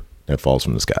poop that falls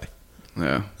from the sky.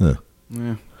 Yeah.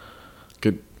 Yeah.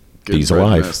 Good D's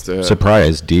alive. Mist, yeah.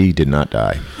 Surprise, D did not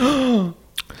die.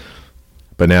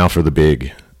 But now for the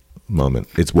big moment.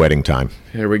 It's wedding time.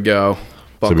 Here we go.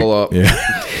 Buckle up. Yeah.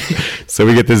 So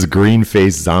we get this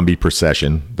green-faced zombie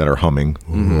procession that are humming.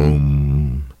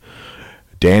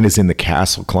 Dan is in the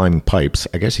castle climbing pipes.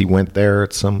 I guess he went there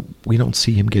at some... We don't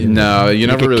see him getting... No, you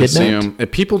never really see him.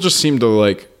 People just seem to,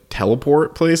 like,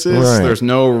 teleport places. Right. There's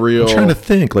no real... I'm trying to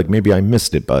think. Like, maybe I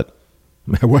missed it, but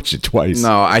I watched it twice.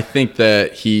 No, I think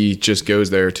that he just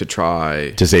goes there to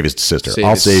try... To save his sister.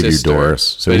 I'll save you, Doris.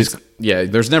 So yeah,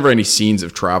 there's never any scenes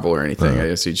of travel or anything. I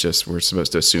guess we're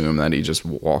supposed to assume that he just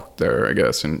walked there, I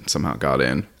guess, and somehow got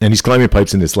in. And he's climbing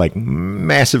pipes in this, like,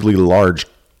 massively large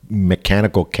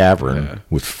mechanical cavern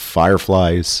with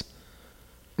fireflies.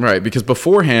 Right, because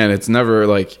beforehand, it's never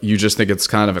like, you just think it's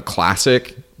kind of a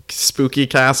classic spooky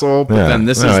castle, but then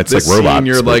this like scene,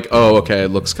 you're like, oh, okay, it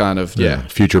looks kind of,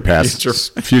 future past.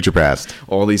 Future past.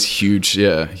 All these huge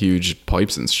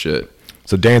pipes and shit.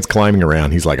 So Dan's climbing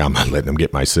around. He's like, I'm not letting them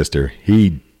get my sister.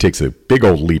 He takes a big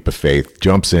old leap of faith,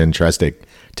 jumps in, tries to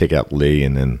take out Lee,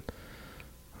 and then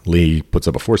Lee puts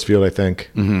up a force field, I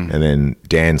think. And then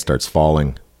Dan starts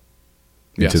falling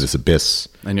into this abyss.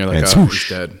 And you're like, oh, he's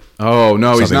dead. Oh,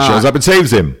 no, he's not. Something shows up and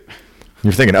saves him.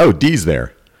 You're thinking, oh, D's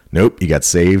there. Nope, he got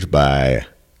saved by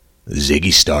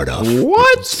Ziggy Stardust.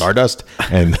 What? Stardust.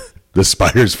 And The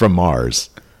spider's from Mars.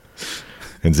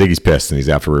 And Ziggy's pissed, and he's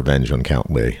out for revenge on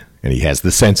Count Lee. And he has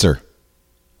the sensor,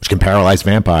 which can paralyze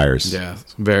vampires. Yeah,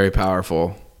 very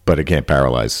powerful. But it can't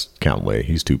paralyze Count Lee.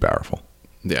 He's too powerful.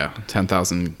 Yeah,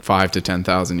 5 to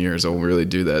 10,000 years will really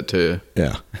do that too.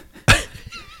 Yeah.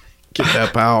 Get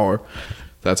that power.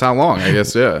 That's how long, I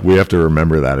guess, yeah. We have to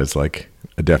remember that it's like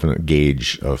a definite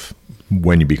gauge of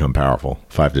when you become powerful.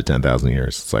 5 to 10,000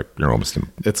 years. It's like you're almost...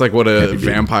 It's like what a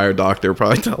vampire doctor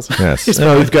probably tells me. Yes.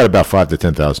 No, we've got about 5 to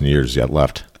 10,000 years yet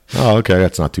left. Oh, okay.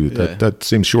 That's not too... Yeah. That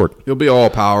seems short. You'll be all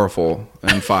powerful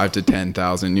in 5 to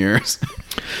 10,000 years.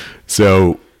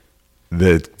 So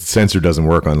the sensor doesn't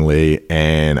work on Lee,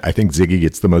 and I think Ziggy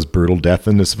gets the most brutal death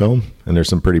in this film, and there's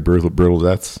some pretty brutal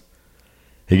deaths.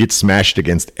 He gets smashed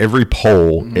against every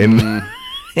pole in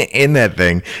in that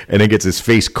thing, and then gets his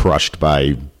face crushed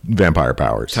by vampire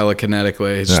powers.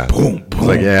 Telekinetically. Just boom, boom, it's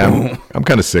like, yeah, boom. I'm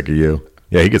kind of sick of you.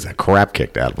 Yeah, he gets the crap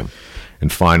kicked out of him.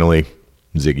 And finally,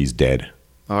 Ziggy's dead.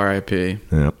 R.I.P.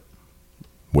 Yeah.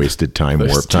 Wasted time,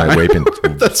 Wasted time, time.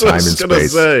 time That's what I and was gonna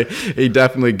space. say. He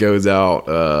definitely goes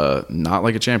out not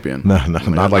like a champion. No,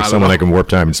 not like someone that can warp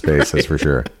time and space, that's for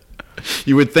sure.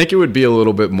 You would think it would be a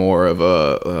little bit more of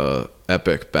a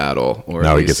epic battle. Or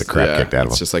No, at he gets least, the crap kicked out of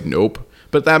him. It's just like, nope.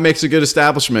 But that makes a good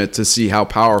establishment to see how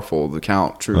powerful the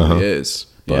Count truly is.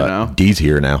 You But know? Dee's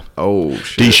here now. Oh,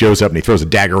 shit. Dee shows up and he throws a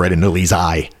dagger right into Lee's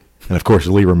eye. And of course,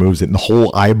 Lee removes it, and the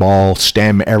whole eyeball,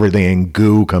 stem, everything,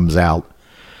 goo comes out.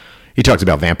 He talks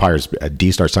about vampires.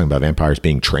 Dee starts talking about vampires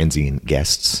being transient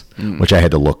guests, which I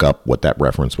had to look up what that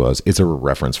reference was. It's a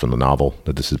reference from the novel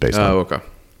that this is based on. Oh, okay.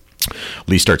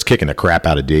 Lee starts kicking the crap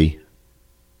out of Dee.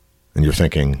 And you're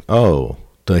thinking, oh,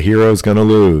 the hero's going to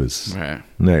lose. Right.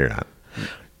 No, you're not.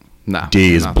 Nah.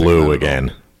 Dee is not thinking blue that at all.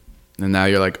 again. And now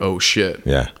you're like, oh, shit.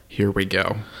 Yeah. Here we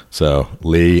go. So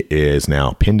Lee is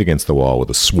now pinned against the wall with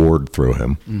a sword through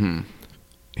him. Mm-hmm.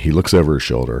 He looks over his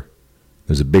shoulder.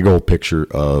 There's a big old picture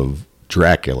of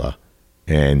Dracula.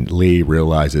 And Lee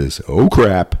realizes, oh,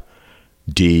 crap,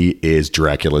 Dee is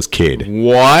Dracula's kid.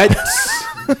 What?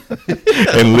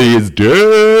 And Lee is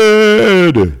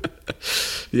dead.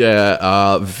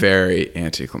 Yeah, very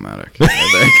anticlimactic,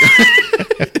 I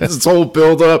think. This whole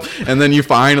build up, and then you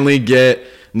finally get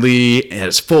Lee at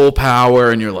his full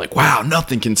power, and you're like, wow,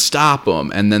 nothing can stop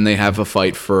him. And then they have a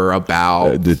fight for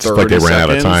about It's 30 like they ran out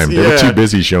of seconds. time. They were Yeah. too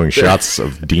busy showing shots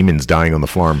of demons dying on the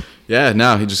farm. Yeah,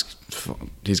 no,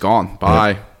 he's gone.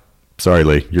 Bye. Sorry,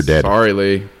 Lee, you're dead. Sorry,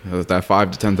 Lee. That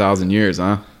 5 to 10,000 years,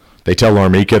 huh? They tell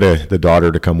Larmika, the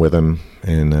daughter, to come with him,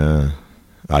 and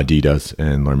Dee does,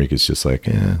 and Larmika's just like,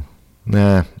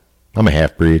 nah, I'm a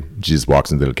half-breed. She just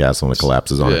walks into the castle and it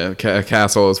collapses on her. Yeah,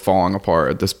 castle is falling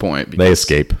apart at this point. They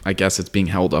escape. I guess it's being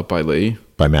held up by Lee.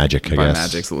 By magic, I By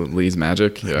guess. Lee's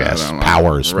magic. Yeah, Yes, I don't know.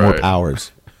 powers, more Right.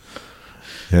 powers.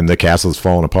 And the castle's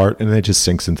falling apart, and it just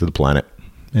sinks into the planet,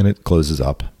 and it closes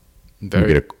up. You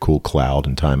get a cool cloud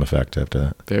and time effect after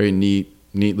that. Very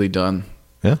neatly done.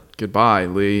 Yeah. Goodbye,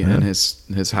 Lee, and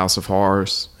his house of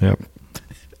horrors. Yep.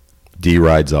 Dee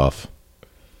rides off,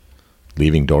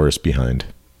 leaving Doris behind.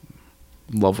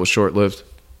 Love was short-lived.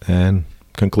 And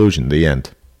conclusion, the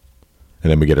end.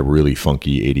 And then we get a really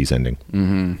funky 80s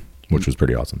ending, which was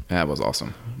pretty awesome. That was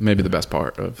awesome. Maybe the best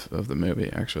part of the movie,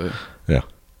 actually. Yeah.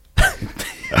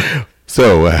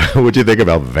 So, what do you think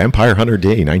about Vampire Hunter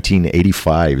D,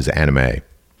 1985's anime?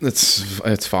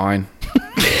 It's fine.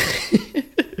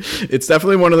 It's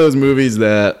definitely one of those movies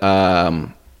that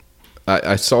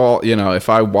I saw, if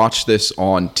I watched this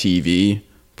on TV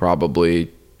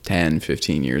probably 10,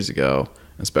 15 years ago,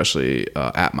 especially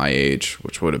at my age,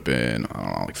 which would have been, I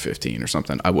don't know, like 15 or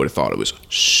something, I would have thought it was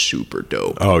super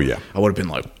dope. Oh, yeah. I would have been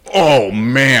like, oh,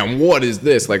 man, what is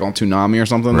this? Like on Toonami or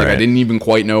something? Like I Right. didn't even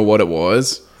quite know what it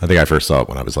was. I think I first saw it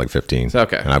when I was like 15.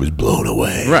 Okay. And I was blown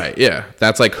away. Right, yeah.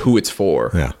 That's like who it's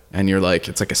for. Yeah. And you're like,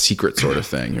 it's like a secret sort of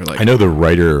thing. You're like, I know the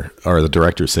writer or the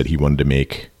director said he wanted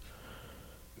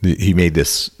to he made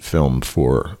this film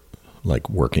for like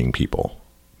working people,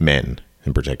 men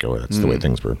in particular. That's the way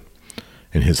things were.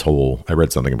 And I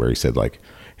read something where he said like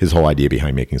his whole idea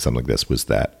behind making something like this was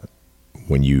that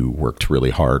when you worked really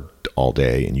hard all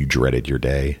day and you dreaded your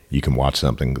day, you can watch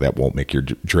something that won't make you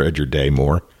dread your day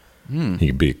more. You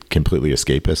can be completely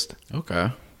escapist.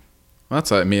 okay. That's,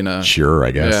 Sure,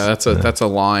 I guess. yeah, that's a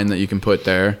line that you can put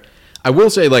there. I will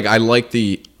say, like, I like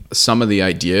some of the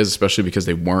ideas, especially because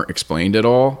they weren't explained at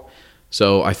all.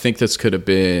 So I think this could have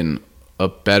been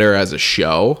better as a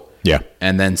show. Yeah.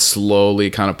 And then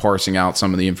slowly kind of parsing out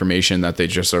some of the information that they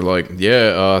just are like,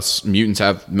 mutants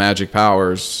have magic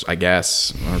powers, I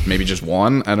guess. Or maybe just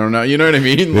one. I don't know. You know what I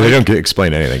mean? They don't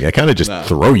explain anything. They kind of just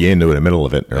throw you into the middle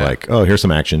of it. They're like, oh, here's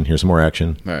some action. Here's some more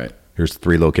action. Right. Here's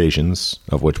 3 locations,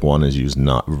 of which one is used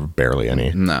not barely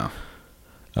any. No.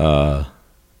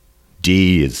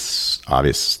 D is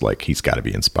obvious, like he's got to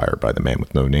be inspired by the man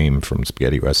with no name from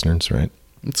spaghetti westerns, right?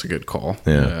 That's a good call.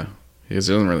 Yeah. He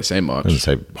doesn't really say much. Doesn't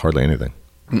say hardly anything.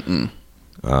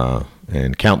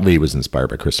 And Count Lee was inspired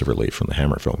by Christopher Lee from the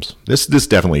Hammer films. This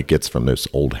definitely gets from those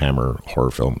old Hammer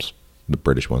horror films, the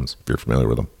British ones, if you're familiar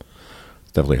with them.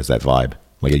 It definitely has that vibe,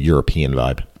 like a European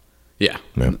vibe. Yeah.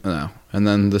 No. And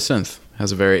then the synth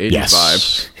has a very 80s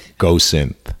vibe. Go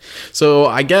synth. So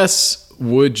I guess,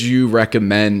 would you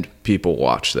recommend people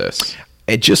watch this?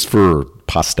 Just for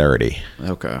posterity.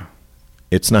 Okay.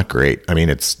 It's not great. I mean,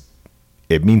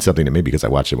 it means something to me because I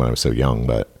watched it when I was so young,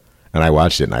 and I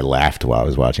watched it and I laughed while I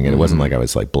was watching it. It wasn't like I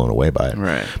was like blown away by it.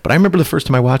 Right. But I remember the first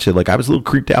time I watched it, like I was a little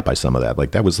creeped out by some of that.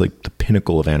 Like that was like the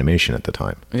pinnacle of animation at the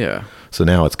time. Yeah. So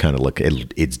now it's kind of like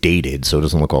it's dated, so it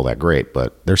doesn't look all that great.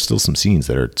 But there's still some scenes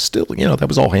that are still, that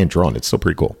was all hand drawn. It's still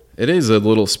pretty cool. It is a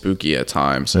little spooky at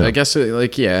times. Yeah. I guess it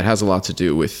has a lot to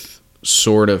do with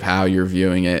sort of how you're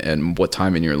viewing it and what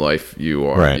time in your life you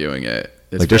are viewing it.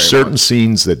 It's there's certain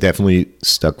scenes that definitely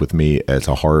stuck with me as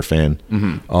a horror fan.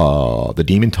 The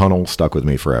Demon Tunnel stuck with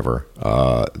me forever.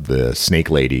 The Snake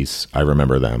Ladies, I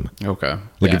remember them. Okay.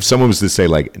 If someone was to say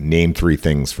like name 3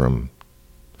 things from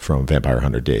Vampire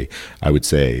Hunter D, I would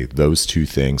say those 2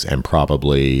 things and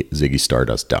probably Ziggy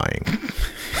Stardust dying.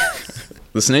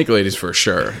 The Snake Ladies for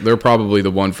sure. They're probably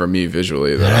the one for me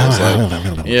visually that I was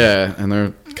like, and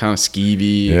they're kind of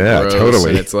skeevy. Yeah, gross,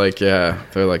 totally. And it's like,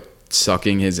 they're like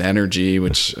sucking his energy,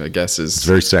 which I guess is it's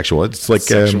very sexual. It's like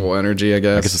sexual energy, I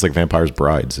guess. I guess it's like Vampires'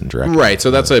 Brides and Dracula. Right.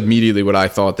 So that's immediately what I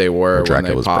thought they were when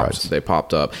they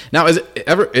popped up. Now, is it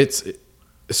ever?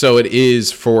 So it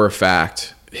is for a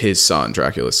fact his son,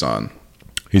 Dracula's son.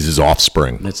 He's his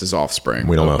offspring. It's his offspring.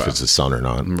 We don't know if it's his son or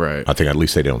not. Right. I think at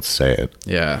least they don't say it.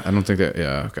 Yeah, I don't think that.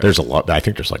 Yeah. Okay. There's a lot. I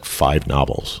think there's like 5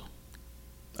 novels.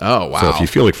 Oh wow! So if you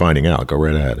feel like finding out, go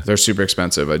right ahead. They're super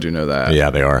expensive. I do know that. Yeah,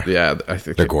 they are. Yeah, I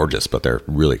think they're gorgeous, but they're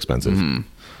really expensive.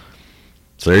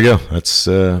 So there you go. That's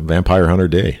Vampire Hunter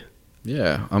D.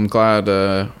 Yeah, I'm glad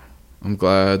that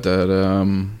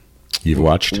you've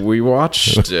watched. We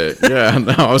watched it. Yeah,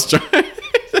 no, I was trying.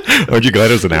 Aren't you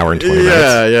glad it was an hour and 20 minutes?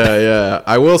 Yeah.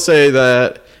 I will say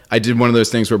that I did one of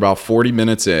those things where about 40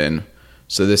 minutes in,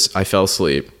 so I fell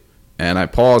asleep, and I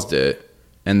paused it,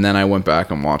 and then I went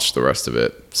back and watched the rest of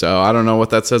it. So I don't know what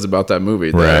that says about that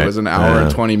movie. Right. It was an hour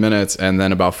and 20 minutes, and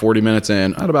then about 40 minutes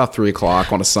in, at about 3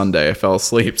 o'clock on a Sunday, I fell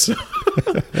asleep. So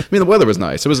I mean, the weather was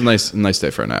nice. It was a nice day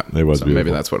for a nap. It was so beautiful.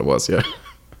 Maybe that's what it was, yeah.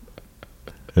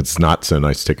 It's not so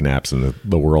nice to take naps in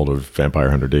the world of Vampire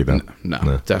Hunter D, though.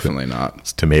 No, definitely not.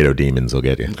 It's tomato demons will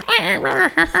get you.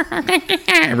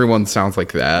 Everyone sounds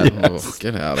like that. Yes. Oh,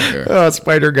 get out of here. Oh,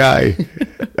 spider guy.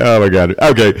 Oh, my God.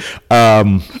 Okay.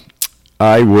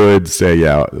 I would say,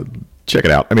 check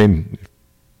it out. I mean,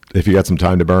 if you got some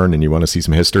time to burn and you want to see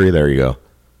some history, there you go.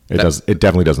 It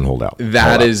definitely doesn't hold out.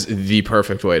 That is the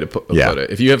perfect way to put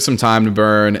it. If you have some time to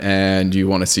burn and you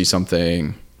want to see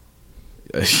something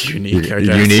unique, I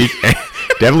guess. Unique,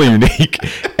 definitely unique.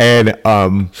 And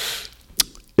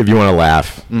if you want to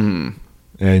laugh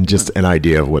and just an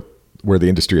idea of where the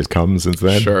industry has come since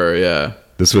then. Sure, yeah.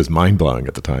 This was mind-blowing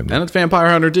at the time. And it's Vampire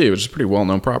Hunter D, which is a pretty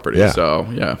well-known property. Yeah. So,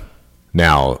 yeah.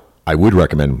 Now, I would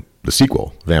recommend the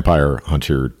sequel, Vampire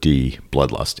Hunter D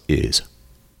Bloodlust, is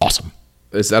awesome.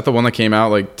 Is that the one that came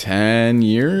out like 10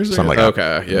 years ago? Something like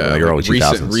that. Okay, yeah. Like early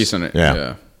 2000s. Recent.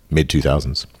 Yeah.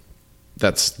 Mid-2000s.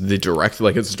 That's the direct,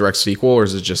 like it's a direct sequel, or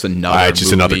is it just another it's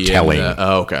just another telling.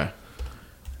 Okay.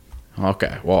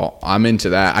 Okay. Well, I'm into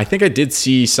that. I think I did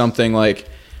see something like,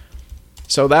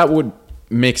 so that would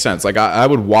make sense. Like I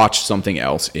would watch something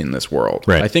else in this world.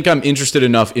 Right. I think I'm interested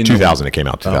enough in 2000. It came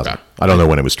out 2000. Okay. I don't know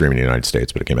when it was streaming in the United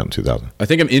States, but it came out in 2000. I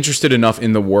think I'm interested enough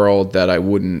in the world that I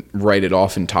wouldn't write it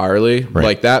off entirely. Right.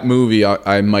 Like that movie,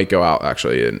 I might go out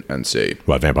actually and see.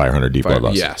 What, Vampire Hunter D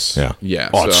Bloodlust? Yes. Yeah. Yeah.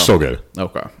 Oh, it's so good.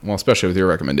 Okay. Well, especially with your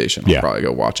recommendation, I'll probably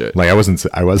go watch it. Like I was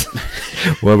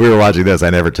when we were watching this, I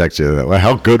never texted you. Well,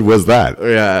 how good was that?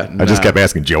 Yeah. I just kept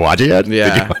asking, did you watch it yet? Yeah.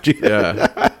 Did you watch it yet?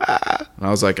 Yeah. And I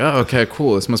was like, oh, okay,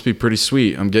 cool. This must be pretty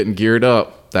sweet. I'm getting geared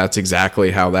up. That's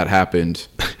exactly how that happened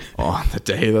on the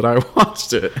day that I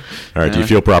watched it. All right. Do you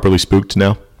feel properly spooked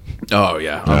now? Oh,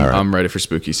 yeah. I'm ready for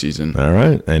spooky season. All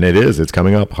right. And it is. It's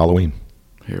coming up. Halloween.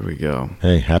 Here we go.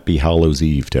 Hey, happy Hallows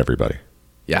Eve to everybody.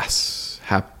 Yes.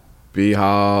 Happy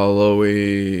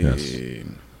Halloween. Yes.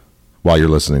 While you're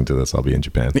listening to this, I'll be in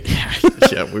Japan.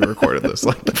 Yeah, we recorded this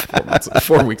like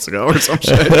 4 weeks ago or some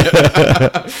shit.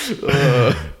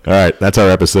 All right, that's our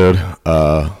episode.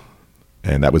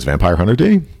 And that was Vampire Hunter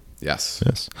D. Yes.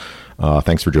 Yes.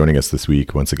 Thanks for joining us this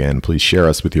week. Once again, please share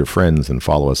us with your friends and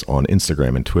follow us on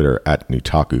Instagram and Twitter at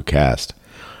NutakuCast.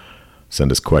 Send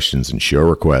us questions and show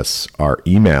requests. Our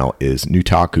email is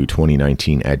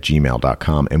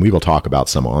nutaku2019@gmail.com, and we will talk about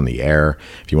some on the air.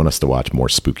 If you want us to watch more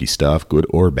spooky stuff, good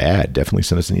or bad, definitely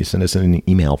send us an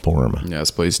email form. Yes,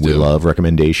 please do. We love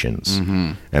recommendations.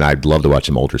 And I'd love to watch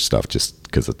some older stuff just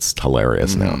because it's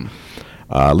hilarious now.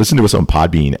 Listen to us on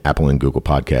Podbean, Apple and Google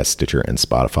Podcasts, Stitcher, and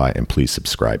Spotify, and please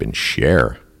subscribe and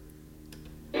share.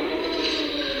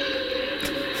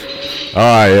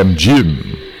 I am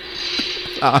Jim.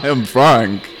 I am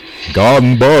Frank.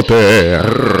 Gambate.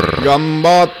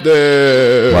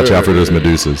 Gambate. Watch out for those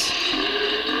Medusas.